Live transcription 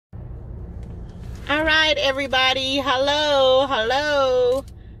All right, everybody. Hello.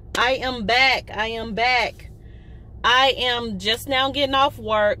 I am back. I am just now getting off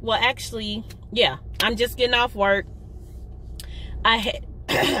work. Well, actually, yeah, I'm just getting off work. I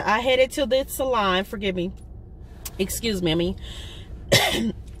headed to the salon. Forgive me. Excuse me.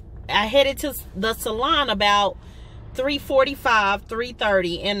 I headed to the salon about 3:45,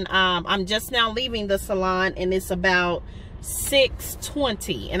 3:30, and I'm just now leaving the salon, and it's about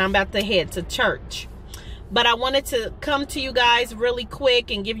 6:20, and I'm about to head to church. But I wanted to come to you guys really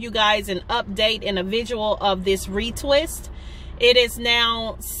quick and give you guys an update and a visual of this retwist. It is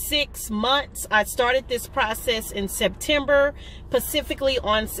now 6 months. I started this process in September, specifically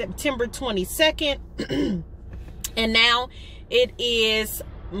on September 22nd. And now it is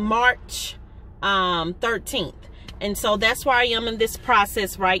March 13th. And so that's where I am in this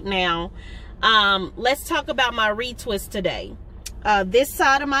process right now. Let's talk about my retwist today. This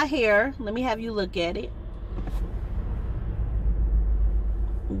side of my hair, let me have you look at it.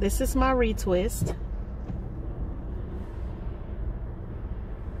 This is my retwist.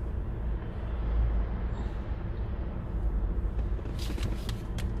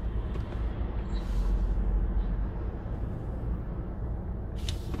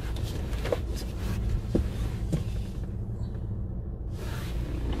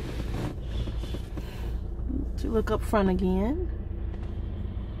 To look up front again.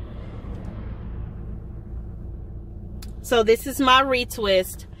 So this is my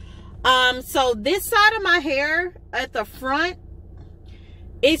retwist. So this side of my hair at the front,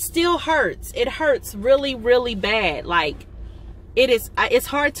 it still hurts. It hurts really, really bad. Like it's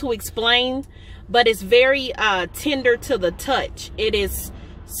hard to explain, but it's very tender to the touch. It is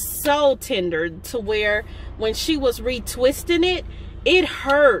so tender to where when she was retwisting it, it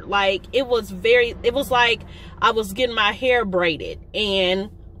hurt. Like it was like I was getting my hair braided and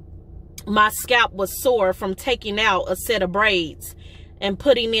my scalp was sore from taking out a set of braids and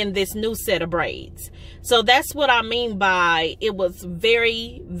putting in this new set of braids. So that's what I mean by it was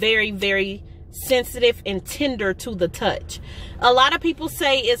very, very, very sensitive and tender to the touch. A lot of people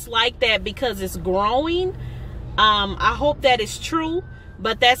say it's like that because it's growing. I hope that is true,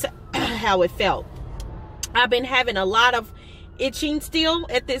 but that's how it felt. I've been having a lot of itching still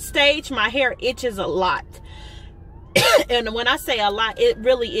at this stage. My hair itches a lot. And when I say a lot, it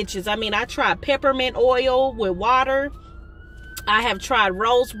really itches. I mean, I tried peppermint oil with water. I have tried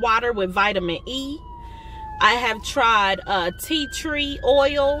rose water with vitamin E. I have tried tea tree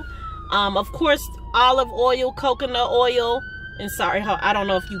oil. Of course, olive oil, coconut oil. And sorry, I don't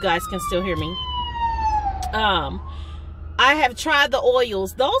know if you guys can still hear me. I have tried the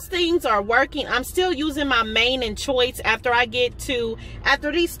oils. Those things are working. I'm still using my main and choice after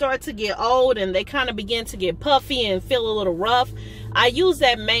these start to get old and they kind of begin to get puffy and feel a little rough. I use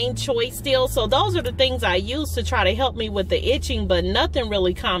that main choice still. So those are the things I use to try to help me with the itching, but nothing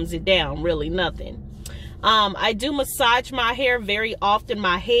really calms it down. Really nothing. I do massage my hair very often,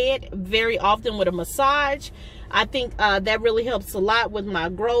 my head very often with a massage. I think that really helps a lot with my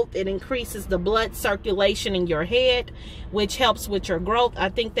growth. It increases the blood circulation in your head, which helps with your growth. I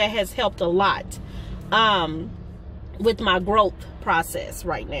think that has helped a lot with my growth process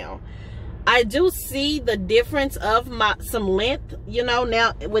right now. I do see the difference of some length, you know,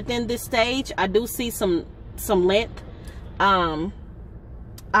 now within this stage. I do see some length. I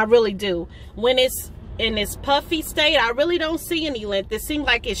really do. When it's in this puffy state, I really don't see any length. It seems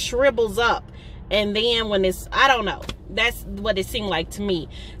like it shrivels up. And then when it's, I don't know, that's what it seemed like to me.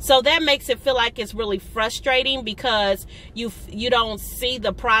 So that makes it feel like it's really frustrating because you don't see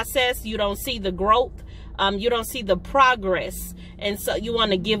the process, you don't see the growth, you don't see the progress. And so you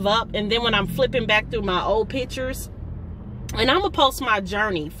want to give up. And then when I'm flipping back through my old pictures, and I'm going to post my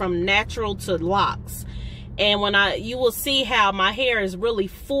journey from natural to locks. And you will see how my hair is really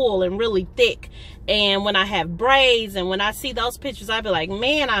full and really thick. And when I have braids and when I see those pictures, I'll be like,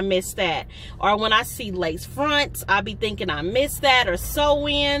 man, I miss that. Or when I see lace fronts, I'll be thinking I miss that, or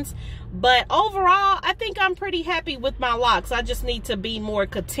sew-ins. But overall, I think I'm pretty happy with my locks. I just need to be more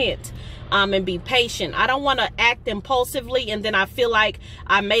content and be patient. I don't want to act impulsively and then I feel like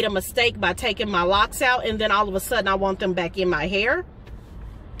I made a mistake by taking my locks out and then all of a sudden I want them back in my hair.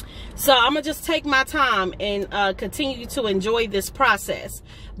 So I'm going to just take my time and continue to enjoy this process.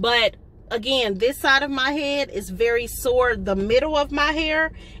 But again, this side of my head is very sore. The middle of my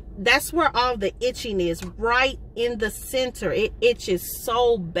hair, that's where all the itching is, right in the center. It itches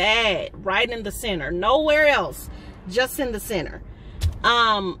so bad, right in the center. Nowhere else, just in the center.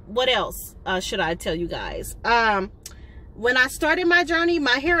 What else should I tell you guys? when I started my journey,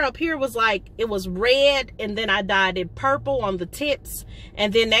 my hair up here was like, it was red, and then I dyed it purple on the tips,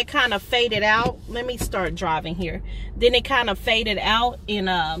 and then that kind of faded out. Let me start driving here. Then it kind of faded out,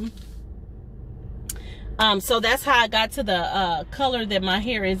 and so that's how I got to the color that my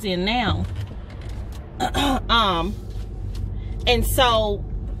hair is in now. And so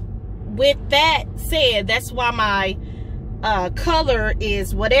with that said, that's why my color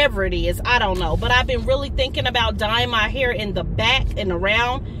is whatever it is. I don't know, but I've been really thinking about dyeing my hair in the back and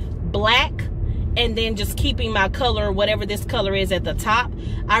around black, and then just keeping my color, whatever this color is, at the top.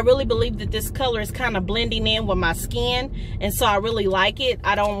 I really believe that this color is kind of blending in with my skin, and so I really like it.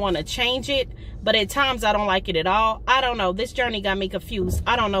 I don't want to change it, but at times I don't like it at all. I don't know. This journey got me confused.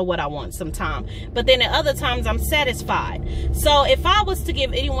 I don't know what I want sometimes, but then at other times I'm satisfied. So if I was to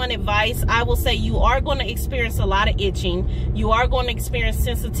give anyone advice, I will say you are going to experience a lot of itching. You are going to experience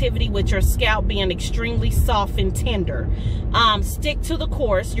sensitivity with your scalp being extremely soft and tender. Stick to the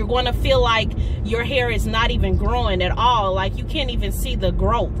course. You're going to feel like your hair is not even growing at all. Like you can't even see the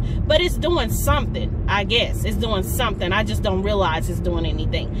growth, but it's doing something. I guess it's doing something. I just don't realize it's doing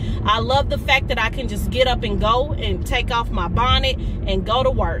anything. I love the fact that I can just get up and go and take off my bonnet and go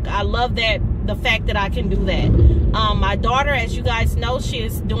to work. I love that, the fact that I can do that. My daughter, as you guys know, she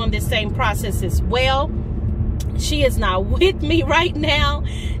is doing this same process as well. She is not with me right now.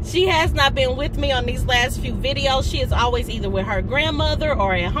 She has not been with me on these last few videos. She is always either with her grandmother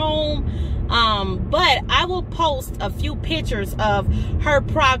or at home. But I will post a few pictures of her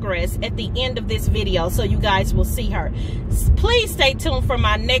progress at the end of this video, so you guys will see her. Please stay tuned for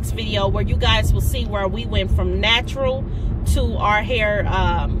my next video, where you guys will see where we went from natural to our hair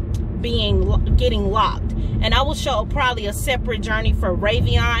getting locked. And I will show probably a separate journey for Rae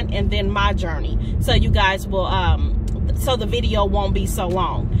I and then my journey, so you guys will so the video won't be so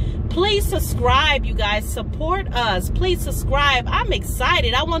long. Please subscribe, you guys. Support us. Please subscribe. I'm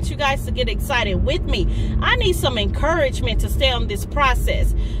excited. I want you guys to get excited with me. I need some encouragement to stay on this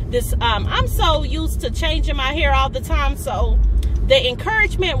process. I'm so used to changing my hair all the time, so the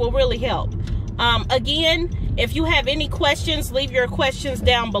encouragement will really help. Again, if you have any questions, leave your questions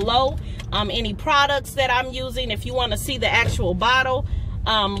down below. Any products that I'm using, if you want to see the actual bottle,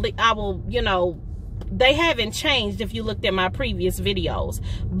 I will, you know, they haven't changed if you looked at my previous videos,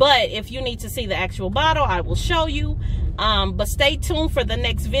 but if you need to see the actual bottle, I will show you. But stay tuned for the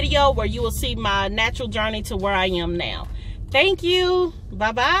next video, where you will see my natural journey to where I am now. Thank you.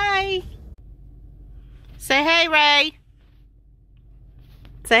 Bye bye. Say hey, Rae.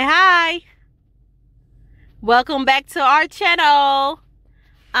 Say hi. Welcome back to our channel.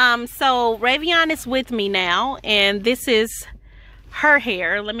 So Rae I is with me now, and this is her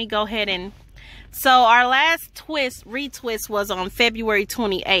hair. Let me go ahead and, so our last retwist was on February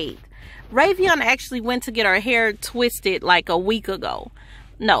 28th. Rae I actually went to get her hair twisted like a week ago.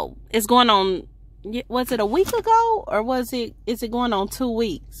 No, it's going on, was it a week ago, or is it going on 2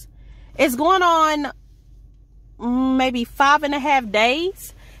 weeks? It's going on maybe 5.5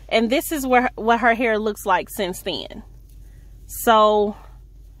 days. And this is what her hair looks like since then. So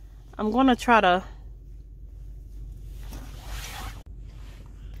I'm going to try to,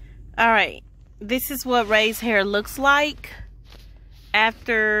 all right, this is what Rae's hair looks like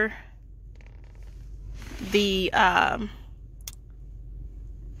after the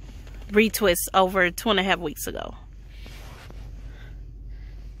retwist over 2.5 weeks ago.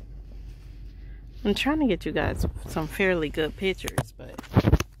 I'm trying to get you guys some fairly good pictures, but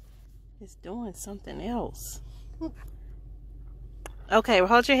it's doing something else. Okay,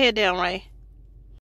 hold your head down, Rae.